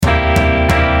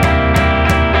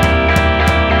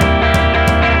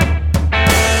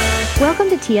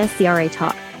Welcome to TSCRA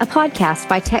Talk, a podcast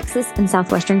by Texas and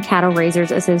Southwestern Cattle Raisers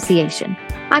Association.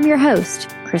 I'm your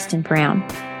host, Kristen Brown.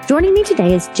 Joining me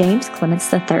today is James Clement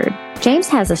III. James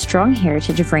has a strong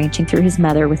heritage of ranching through his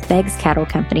mother with Beggs Cattle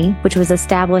Company, which was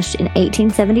established in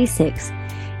 1876,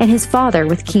 and his father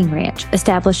with King Ranch,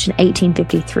 established in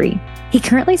 1853. He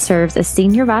currently serves as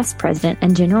Senior Vice President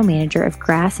and General Manager of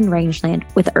Grass and Rangeland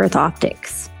with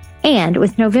EarthOptics. And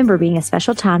with November being a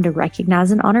special time to recognize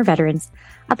and honor veterans,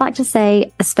 I'd like to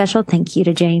say a special thank you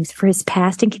to James for his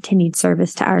past and continued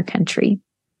service to our country.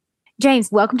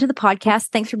 James, welcome to the podcast.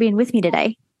 Thanks for being with me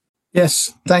today.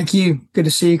 Yes, thank you. Good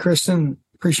to see you, Kristen.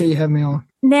 Appreciate you having me on.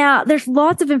 Now, there's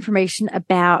lots of information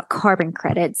about carbon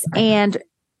credits. And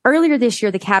earlier this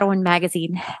year, the Cattlemen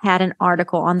magazine had an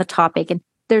article on the topic. And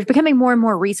there's becoming more and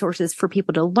more resources for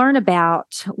people to learn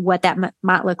about what that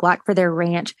might look like for their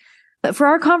ranch. But for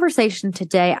our conversation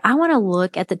today, I want to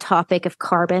look at the topic of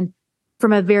carbon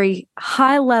from a very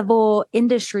high-level,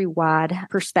 industry-wide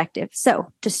perspective.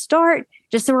 So to start,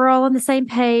 just so we're all on the same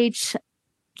page,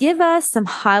 give us some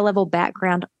high-level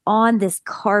background on this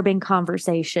carbon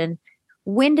conversation.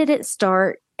 When did it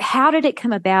start? How did it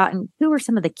come about? And who are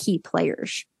some of the key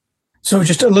players? So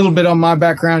just a little bit on my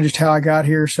background, just how I got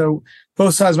here. So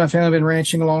both sides of my family have been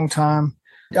ranching a long time.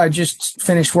 I just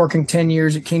finished working 10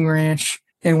 years at King Ranch.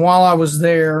 And while I was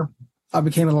there, I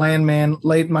became a landman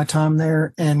late in my time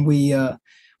there. And we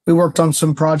worked on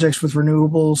some projects with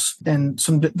renewables and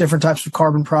some different types of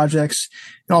carbon projects,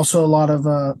 and also a lot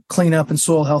of cleanup and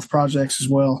soil health projects as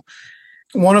well.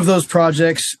 One of those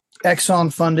projects,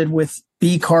 Exxon funded with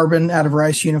B Carbon out of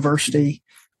Rice University,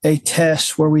 a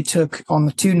test where we took on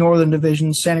the two northern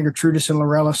divisions, Santa Gertrudis and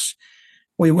Laureles.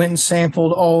 We went and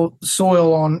sampled all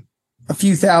soil on a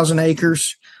few thousand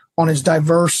acres on as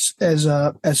diverse as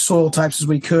soil types as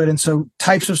we could. And so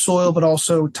types of soil, but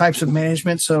also types of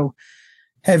management. So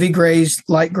heavy graze,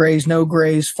 light graze, no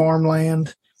graze,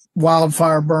 farmland,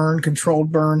 wildfire burn,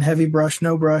 controlled burn, heavy brush,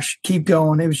 no brush, keep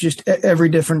going. It was just every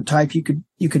different type you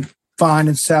could find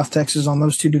in South Texas on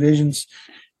those two divisions.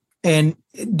 And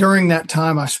during that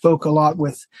time, I spoke a lot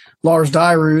with Lars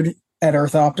Dyrud at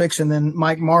EarthOptics and then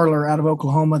Mike Marler out of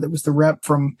Oklahoma that was the rep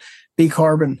from B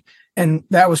Carbon. And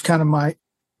that was kind of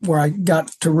where I got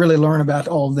to really learn about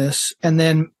all of this. And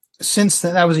then since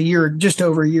then, that was just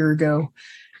over a year ago.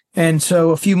 And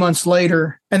so a few months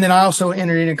later, and then I also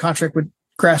entered in a contract with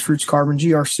Grassroots Carbon,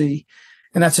 GRC,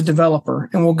 and that's a developer.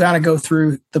 And we'll kind of go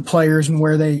through the players and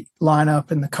where they line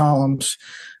up in the columns.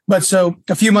 But so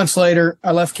a few months later,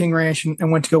 I left King Ranch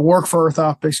and went to go work for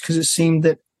EarthOptics because it seemed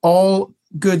that all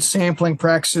good sampling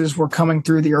practices were coming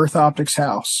through the EarthOptics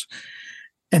house.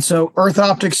 And so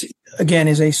EarthOptics, again,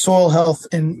 is a soil health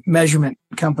and measurement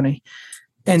company.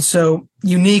 And so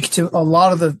unique to a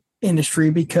lot of the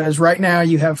industry because right now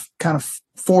you have kind of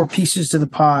four pieces to the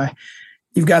pie.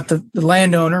 You've got the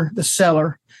landowner, the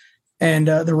seller, and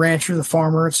the rancher, the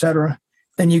farmer, et cetera.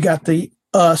 Then you got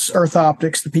us,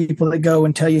 EarthOptics, the people that go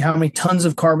and tell you how many tons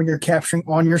of carbon you're capturing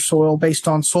on your soil based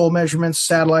on soil measurements,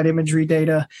 satellite imagery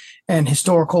data, and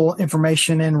historical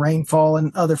information and rainfall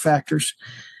and other factors.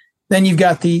 Then you've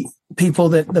got the people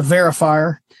the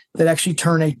verifier that actually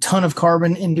turn a ton of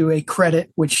carbon into a credit,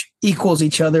 which equals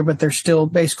each other, but they're still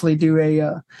basically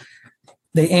they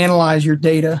analyze your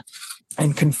data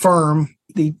and confirm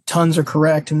the tons are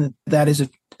correct and that is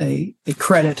a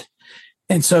credit.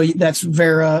 And so that's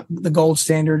Vera, the gold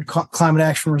standard, Climate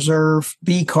Action Reserve,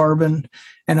 B Carbon,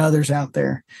 and others out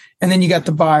there. And then you got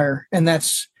the buyer, and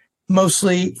that's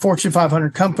mostly Fortune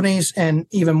 500 companies and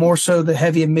even more so the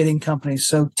heavy emitting companies.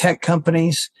 So tech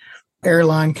companies,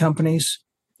 airline companies,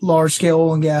 large scale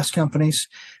oil and gas companies,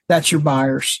 that's your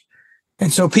buyers.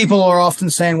 And so people are often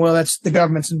saying, well, that's the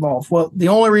government's involved. Well, the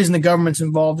only reason the government's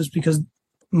involved is because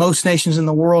most nations in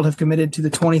the world have committed to the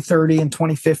 2030 and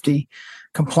 2050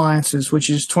 compliances, which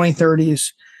is 2030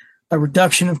 is a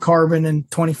reduction of carbon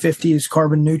and 2050 is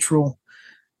carbon neutral.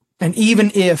 And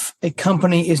even if a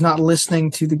company is not listening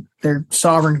to their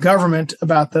sovereign government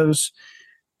about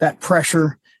that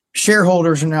pressure,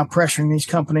 shareholders are now pressuring these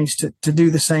companies to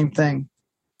do the same thing.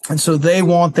 And so they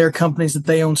want their companies that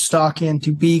they own stock in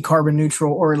to be carbon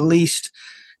neutral or at least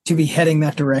to be heading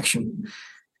that direction.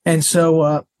 And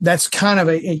so that's kind of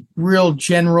a real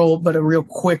general, but a real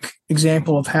quick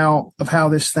example of how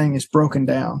this thing is broken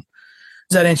down.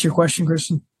 Does that answer your question,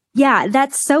 Kristen? Yeah,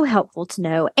 that's so helpful to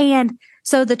know. And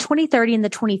so the 2030 and the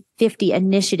 2050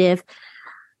 initiative,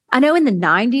 I know in the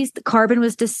 90s, the carbon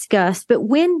was discussed, but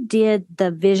when did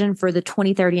the vision for the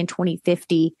 2030 and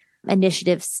 2050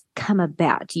 initiatives come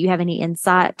about? Do you have any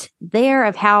insight there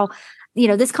of how,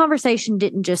 this conversation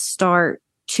didn't just start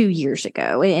 2 years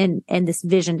ago, and this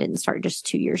vision didn't start just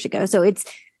 2 years ago. So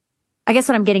I guess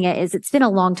what I'm getting at is it's been a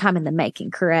long time in the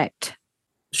making, correct?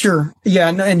 Sure. Yeah.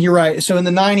 And you're right. So in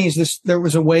the 90s, there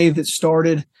was a wave that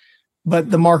started,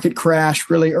 but the market crashed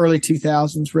really early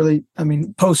 2000s, really,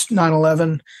 post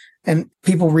 9/11, and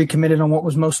people recommitted on what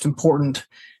was most important.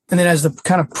 And then as the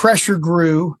kind of pressure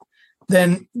grew,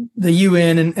 then the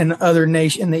UN and other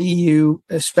nations, and the EU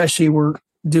especially, were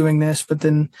doing this,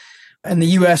 and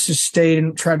the US has stayed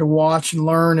and tried to watch and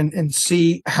learn and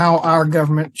see how our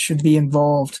government should be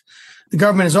involved. The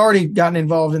government has already gotten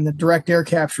involved in the direct air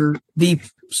capture, deep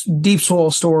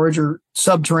soil storage or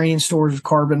subterranean storage of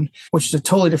carbon, which is a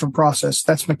totally different process.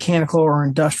 That's mechanical or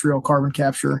industrial carbon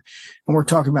capture. And we're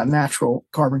talking about natural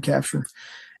carbon capture.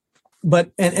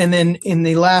 But, and then in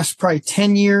the last probably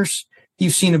 10 years,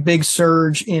 you've seen a big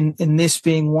surge in this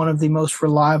being one of the most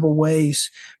reliable ways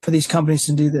for these companies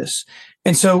to do this.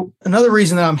 And so another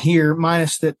reason that I'm here,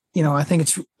 minus that, I think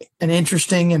it's an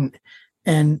interesting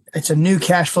and it's a new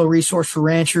cash flow resource for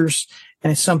ranchers.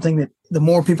 And it's something that the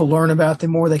more people learn about, the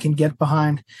more they can get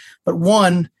behind. But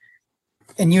one,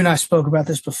 and you and I spoke about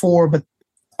this before, but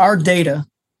our data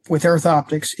with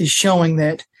EarthOptics is showing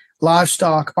that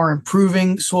livestock are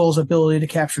improving soil's ability to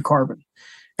capture carbon.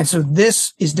 And so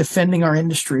this is defending our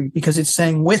industry because it's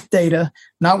saying with data,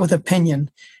 not with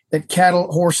opinion, that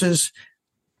cattle, horses,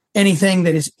 anything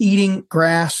that is eating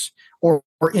grass or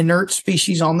inert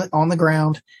species on the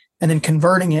ground and then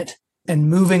converting it and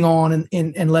moving on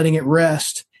and letting it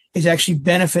rest is actually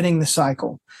benefiting the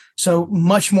cycle. So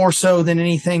much more so than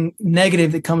anything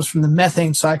negative that comes from the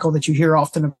methane cycle that you hear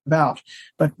often about,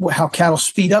 but how cattle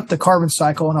speed up the carbon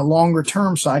cycle in a longer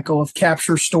term cycle of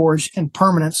capture, storage, and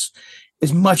permanence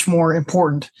is much more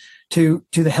important to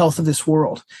the health of this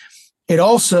world. It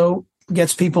also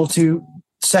gets people to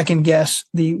second guess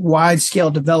the wide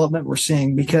scale development we're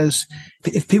seeing, because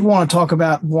if people want to talk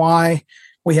about why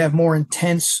we have more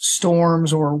intense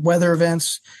storms or weather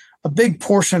events, a big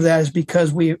portion of that is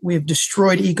because we have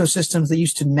destroyed ecosystems that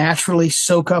used to naturally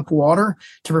soak up water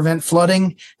to prevent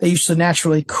flooding. They used to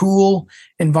naturally cool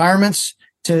environments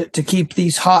to keep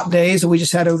these hot days that we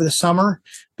just had over the summer,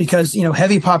 because,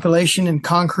 heavy population and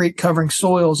concrete covering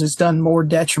soils has done more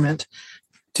detriment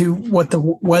to what the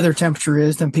weather temperature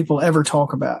is than people ever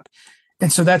talk about.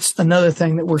 And so that's another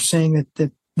thing that we're seeing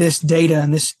that this data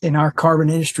and this in our carbon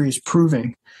industry is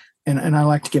proving. And I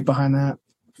like to get behind that.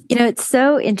 It's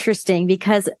so interesting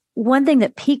because one thing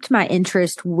that piqued my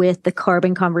interest with the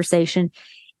carbon conversation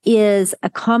is a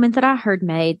comment that I heard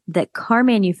made that car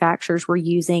manufacturers were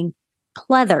using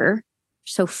pleather,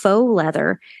 so faux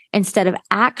leather, instead of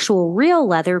actual real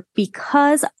leather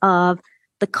because of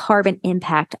the carbon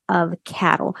impact of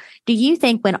cattle. Do you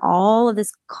think when all of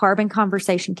this carbon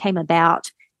conversation came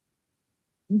about,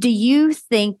 do you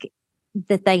think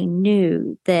that they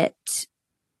knew that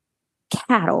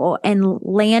cattle and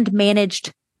land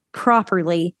managed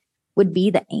properly would be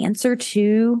the answer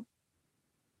to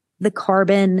the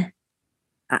carbon,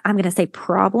 I'm going to say,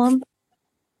 problem?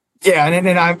 Yeah,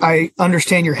 and I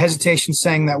understand your hesitation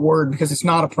saying that word because it's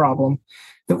not a problem.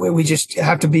 We just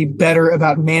have to be better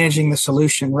about managing the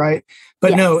solution, right?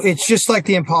 But yes. No, it's just like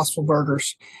the Impossible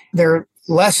Burgers. They're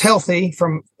less healthy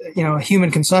from a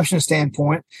human consumption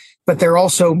standpoint, but they're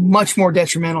also much more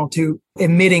detrimental to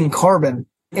emitting carbon.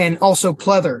 And also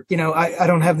pleather. I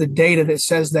don't have the data that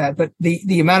says that, but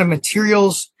the amount of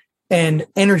materials and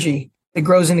energy that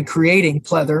goes into creating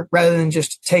pleather, rather than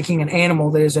just taking an animal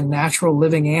that is a natural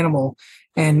living animal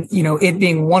and, it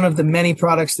being one of the many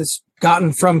products that's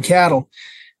gotten from cattle,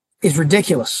 is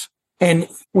ridiculous. And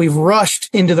we've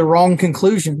rushed into the wrong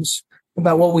conclusions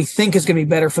about what we think is going to be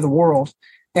better for the world.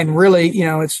 And really,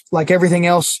 it's like everything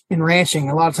else in ranching.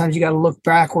 A lot of times you got to look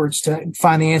backwards to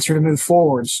find the answer to move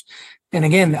forwards. And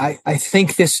again, I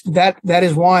think that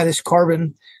is why this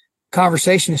carbon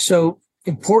conversation is so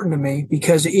important to me,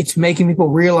 because it's making people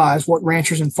realize what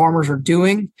ranchers and farmers are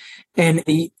doing and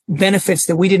the benefits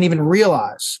that we didn't even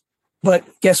realize. But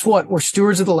guess what? We're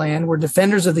stewards of the land. We're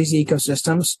defenders of these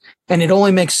ecosystems. And it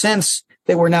only makes sense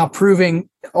that we're now proving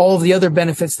all of the other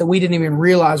benefits that we didn't even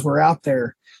realize were out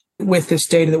there with this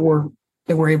data that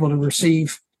we're able to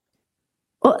receive.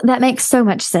 Well, that makes so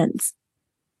much sense.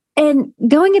 And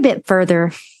going a bit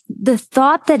further, the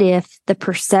thought that if the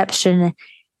perception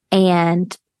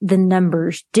and the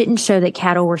numbers didn't show that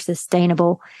cattle were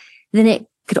sustainable, then it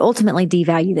could ultimately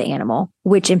devalue the animal,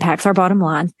 which impacts our bottom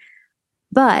line.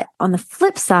 But on the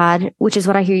flip side, which is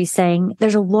what I hear you saying,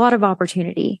 there's a lot of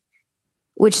opportunity,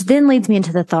 which then leads me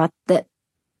into the thought that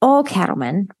all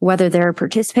cattlemen, whether they're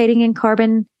participating in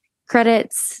carbon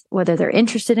credits, whether they're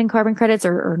interested in carbon credits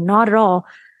or not at all,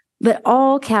 But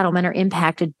all cattlemen are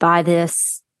impacted by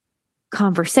this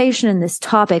conversation and this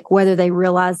topic, whether they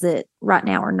realize it right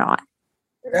now or not.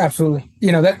 Absolutely.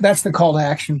 That's the call to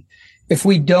action. If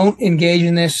we don't engage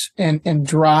in this and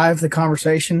drive the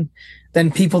conversation,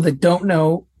 then people that don't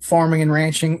know farming and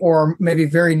ranching, or maybe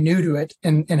very new to it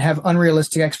and have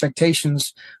unrealistic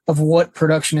expectations of what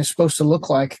production is supposed to look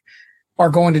like, are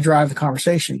going to drive the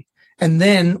conversation. And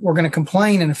then we're going to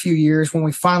complain in a few years when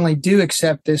we finally do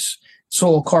accept this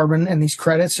soil carbon and these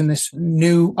credits and this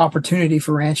new opportunity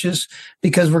for ranches,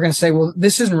 because we're going to say, well,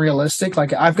 this isn't realistic.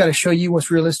 Like, I've got to show you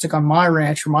what's realistic on my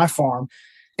ranch or my farm.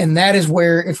 And that is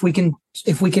where, if we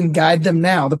can guide them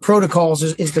now, the protocols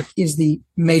is the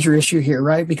major issue here,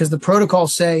 right? Because the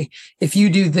protocols say, if you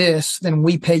do this, then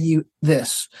we pay you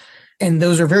this. And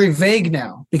those are very vague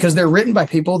now because they're written by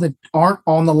people that aren't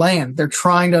on the land. They're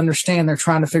trying to understand. They're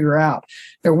trying to figure out.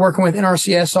 They're working with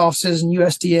NRCS offices and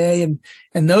USDA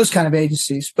and those kind of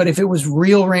agencies. But if it was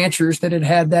real ranchers that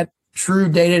had that true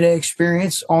day-to-day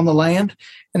experience on the land,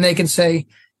 and they can say,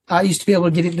 I used to be able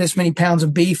to get this many pounds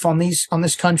of beef on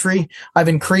this country. I've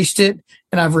increased it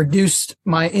and I've reduced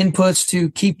my inputs to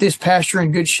keep this pasture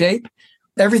in good shape.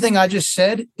 Everything I just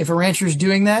said, if a rancher is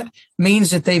doing that,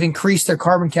 means that they've increased their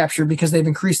carbon capture because they've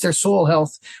increased their soil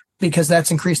health, because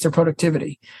that's increased their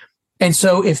productivity. And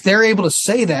so if they're able to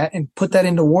say that and put that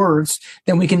into words,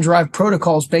 then we can drive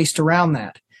protocols based around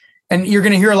that. And you're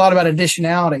going to hear a lot about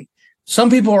additionality. Some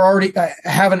people are already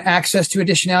having access to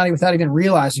additionality without even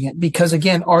realizing it, because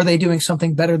again, are they doing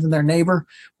something better than their neighbor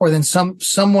or than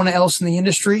someone else in the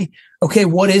industry? Okay,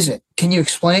 what is it? Can you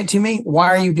explain it to me? Why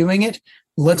are you doing it?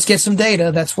 Let's get some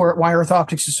data. That's why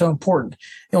EarthOptics is so important.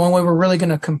 The only way we're really going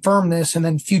to confirm this and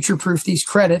then future-proof these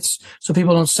credits so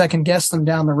people don't second guess them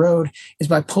down the road is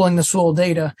by pulling the soil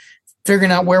data,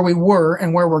 figuring out where we were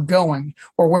and where we're going,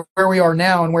 or where we are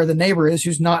now and where the neighbor is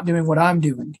who's not doing what I'm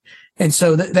doing. And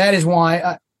so that is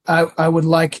why I would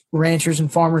like ranchers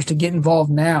and farmers to get involved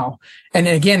now. And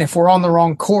again, if we're on the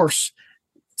wrong course,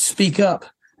 speak up,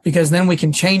 because then we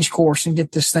can change course and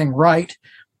get this thing right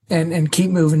and keep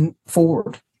moving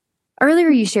forward. Earlier,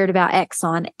 you shared about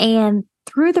Exxon, and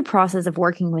through the process of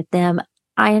working with them,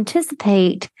 I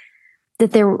anticipate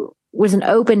that there was an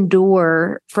open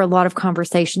door for a lot of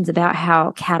conversations about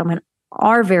how cattlemen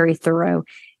are very thorough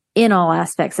in all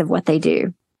aspects of what they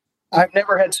do. I've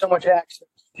never had so much access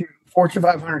to Fortune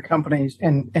 500 companies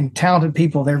and talented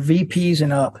people, they're VPs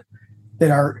and up,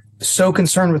 that are so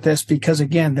concerned with this because,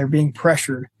 again, they're being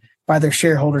pressured by their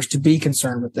shareholders to be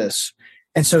concerned with this.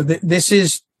 And so this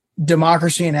is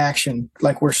democracy in action,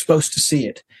 like we're supposed to see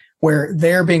it, where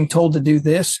they're being told to do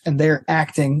this and they're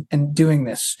acting and doing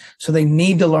this. So they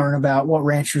need to learn about what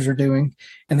ranchers are doing,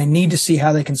 and they need to see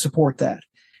how they can support that.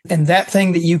 And that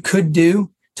thing that you could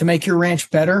do to make your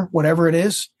ranch better, whatever it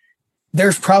is,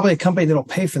 there's probably a company that'll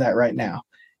pay for that right now.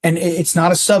 And it's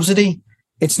not a subsidy.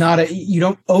 It's not you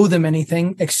don't owe them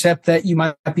anything except that you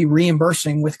might be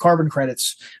reimbursing with carbon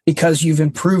credits because you've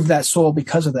improved that soil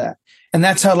because of that. And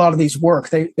that's how a lot of these work.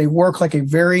 They work like a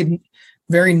very,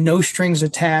 very no strings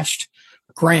attached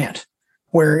grant,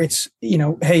 where it's,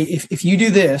 hey, if you do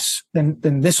this, then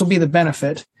this will be the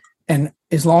benefit. And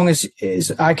as long as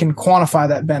I can quantify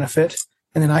that benefit,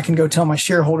 and then I can go tell my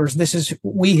shareholders,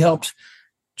 we helped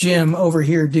Jim over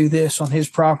here do this on his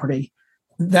property.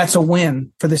 That's a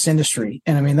win for this industry.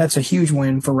 And I mean, that's a huge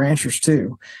win for ranchers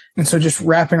too. And so just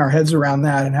wrapping our heads around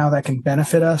that and how that can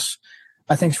benefit us,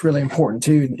 I think is really important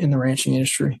too in the ranching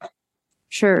industry.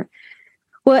 Sure.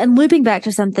 Well, and looping back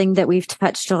to something that we've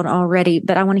touched on already,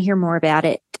 but I want to hear more about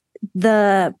it.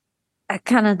 The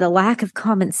kind of the lack of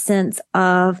common sense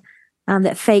of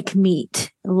that fake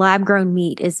meat, lab grown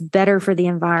meat is better for the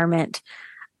environment.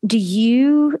 Do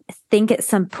you think at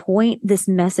some point this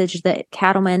message that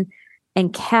cattlemen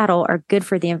and cattle are good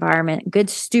for the environment, good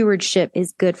stewardship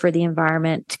is good for the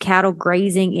environment, cattle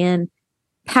grazing in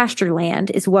pasture land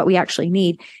is what we actually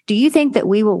need? Do you think that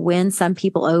we will win some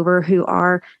people over who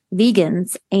are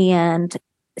vegans and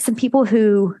some people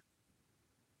who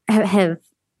have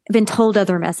been told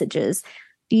other messages?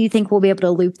 Do you think we'll be able to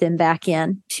loop them back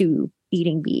in to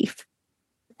eating beef?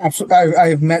 Absolutely.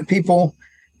 I've met people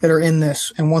that are in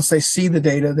this, and once they see the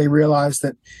data, they realize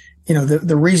that,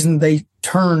 the reason they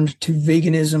turned to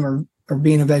veganism or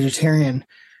being a vegetarian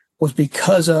was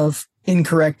because of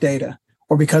incorrect data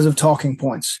or because of talking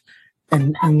points.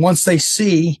 And once they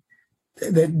see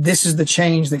that this is the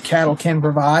change that cattle can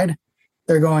provide,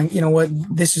 they're going, you know what,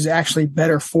 this is actually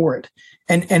better for it.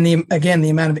 And the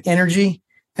amount of energy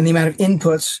and the amount of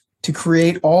inputs to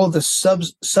create all of the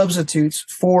substitutes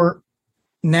for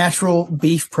natural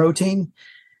beef protein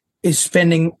is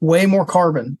spending way more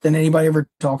carbon than anybody ever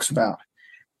talks about.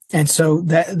 And so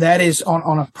that is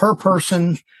on a per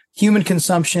person human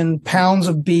consumption, pounds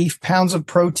of beef, pounds of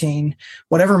protein,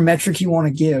 whatever metric you want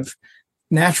to give.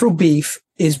 Natural beef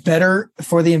is better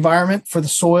for the environment, for the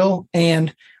soil,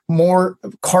 and more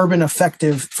carbon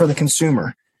effective for the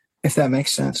consumer, if that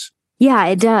makes sense. Yeah,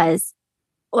 it does.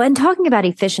 Well, and talking about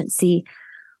efficiency,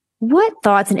 what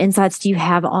thoughts and insights do you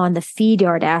have on the feed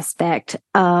yard aspect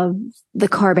of the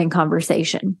carbon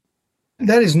conversation?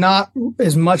 That is not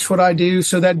as much what I do.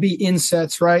 So that'd be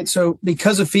insets, right? So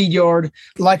because a feed yard,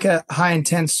 like a high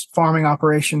intense farming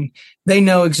operation, they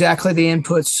know exactly the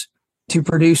inputs to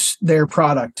produce their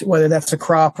product, whether that's a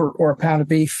crop or a pound of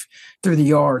beef through the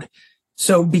yard.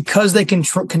 So because they can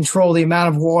control the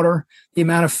amount of water, the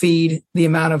amount of feed, the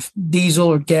amount of diesel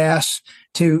or gas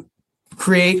to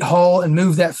create, haul, and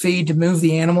move that feed to move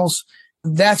the animals,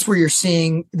 that's where you're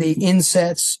seeing the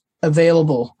insets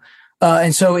available.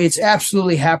 And so it's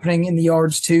absolutely happening in the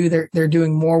yards too. They're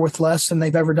doing more with less than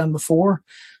they've ever done before.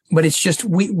 But it's just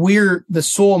we're the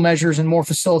soil measures and more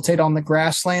facilitate on the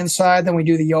grassland side than we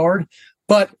do the yard.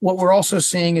 But what we're also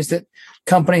seeing is that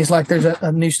companies like there's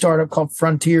a new startup called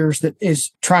Frontiers that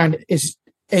is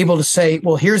able to say,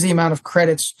 well, here's the amount of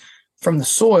credits from the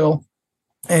soil,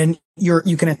 and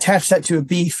you can attach that to a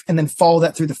beef and then follow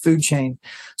that through the food chain.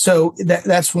 So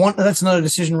that's another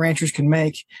decision ranchers can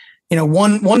make.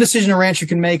 One decision a rancher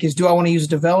can make is, do I want to use a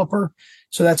developer?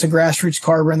 So that's a grassroots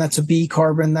carbon, that's a bee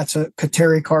carbon, that's a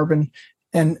Kateri carbon,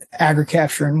 and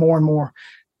agri-capture, and more.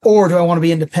 Or do I want to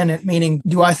be independent? Meaning,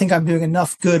 do I think I'm doing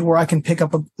enough good where I can pick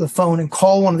up the phone and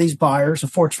call one of these buyers, a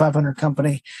Fortune 500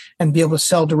 company, and be able to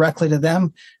sell directly to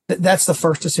them? That's the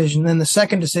first decision. Then the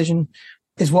second decision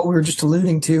is what we were just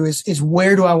alluding to, is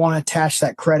where do I want to attach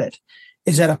that credit?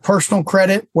 Is that a personal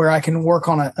credit where I can work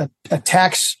on a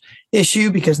tax issue,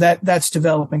 because that's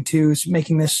developing too, is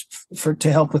making this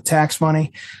to help with tax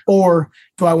money? Or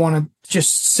do I want to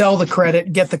just sell the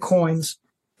credit, get the coins,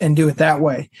 and do it that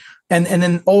way? And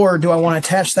then, or do I want to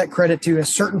attach that credit to a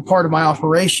certain part of my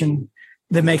operation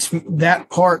that makes that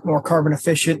part more carbon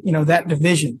efficient, that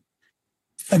division?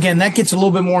 Again, that gets a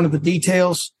little bit more into the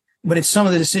details, but it's some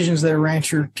of the decisions that a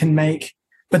rancher can make.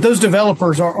 But those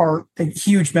developers are a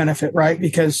huge benefit, right?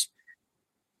 Because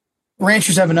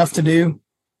ranchers have enough to do.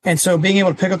 And so being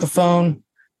able to pick up the phone,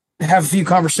 have a few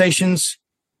conversations,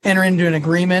 enter into an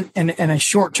agreement, and a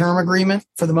short-term agreement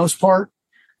for the most part,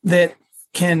 that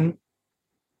can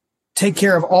take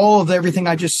care of all of everything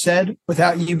I just said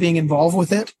without you being involved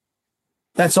with it,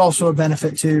 that's also a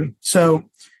benefit too. So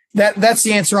that's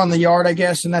the answer on the yard, I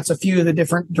guess. And that's a few of the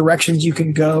different directions you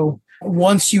can go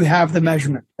once you have the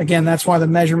measurement. Again, that's why the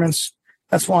measurements,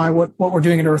 that's why what we're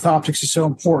doing at EarthOptics is so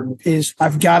important, is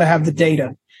I've got to have the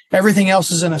data. Everything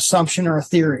else is an assumption or a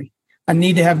theory. I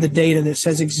need to have the data that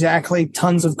says exactly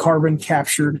tons of carbon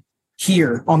captured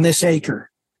here on this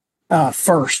acre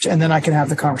first, and then I can have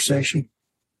the conversation.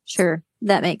 Sure.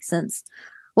 That makes sense.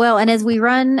 Well, and as we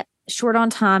run short on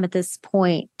time at this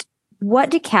point, what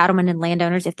do cattlemen and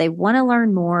landowners, if they want to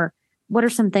learn more, what are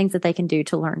some things that they can do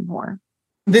to learn more?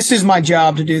 This is my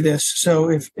job to do this. So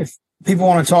if people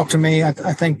want to talk to me, I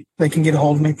think they can get a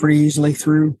hold of me pretty easily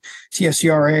through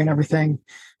TSCRA and everything.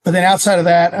 But then outside of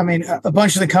that, I mean, a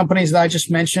bunch of the companies that I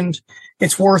just mentioned,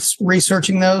 it's worth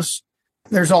researching those.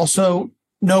 There's also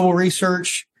Noble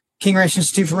Research. King Ranch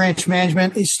Institute for Ranch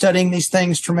Management is studying these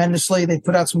things tremendously. They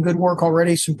put out some good work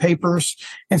already, some papers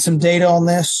and some data on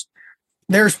this.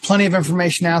 There's plenty of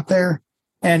information out there.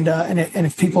 And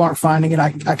if people aren't finding it,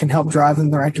 I can help drive them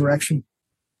in the right direction.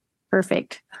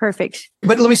 Perfect.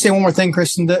 But let me say one more thing,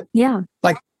 Kristen, the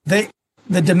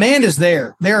demand is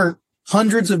there. There are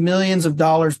hundreds of millions of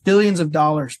dollars, billions of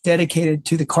dollars dedicated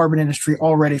to the carbon industry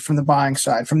already from the buying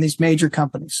side, from these major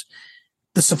companies.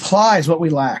 The supply is what we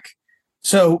lack.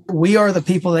 So we are the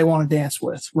people they want to dance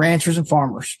with, ranchers and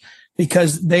farmers,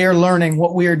 because they are learning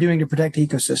what we are doing to protect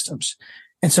ecosystems.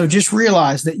 And so just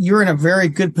realize that you're in a very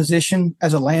good position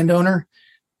as a landowner.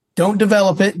 Don't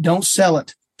develop it. Don't sell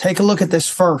it. Take a look at this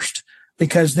first,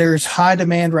 because there's high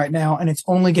demand right now, and it's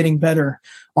only getting better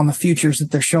on the futures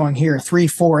that they're showing here,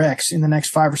 3-4x in the next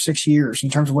 5 or 6 years in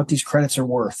terms of what these credits are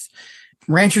worth.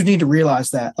 Ranchers need to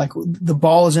realize that, like, the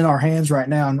ball is in our hands right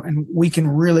now, and we can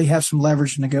really have some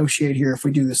leverage to negotiate here if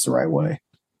we do this the right way.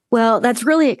 Well, that's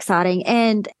really exciting.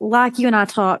 And like you and I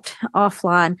talked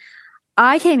offline,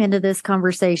 I came into this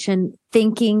conversation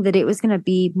thinking that it was going to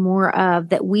be more of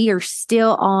that we are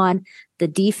still on the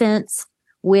defense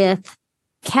with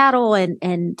cattle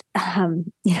and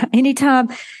anytime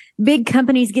big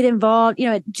companies get involved,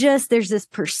 there's this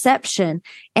perception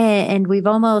and we've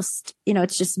almost,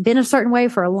 it's just been a certain way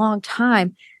for a long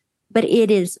time. But it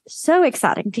is so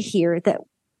exciting to hear that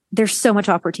there's so much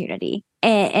opportunity.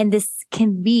 And this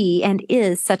can be and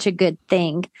is such a good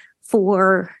thing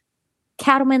for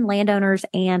cattlemen, landowners,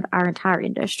 and our entire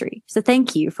industry. So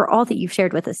thank you for all that you've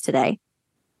shared with us today.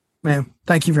 Ma'am,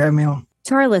 thank you for having me on.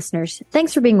 To our listeners,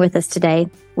 thanks for being with us today.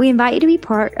 We invite you to be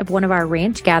part of one of our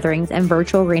ranch gatherings and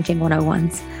virtual Ranching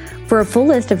 101s. For a full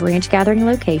list of ranch gathering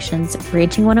locations,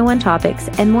 Ranching 101 topics,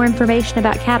 and more information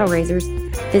about cattle raisers,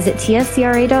 visit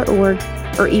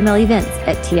tscra.org or email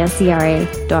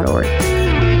events@tscra.org.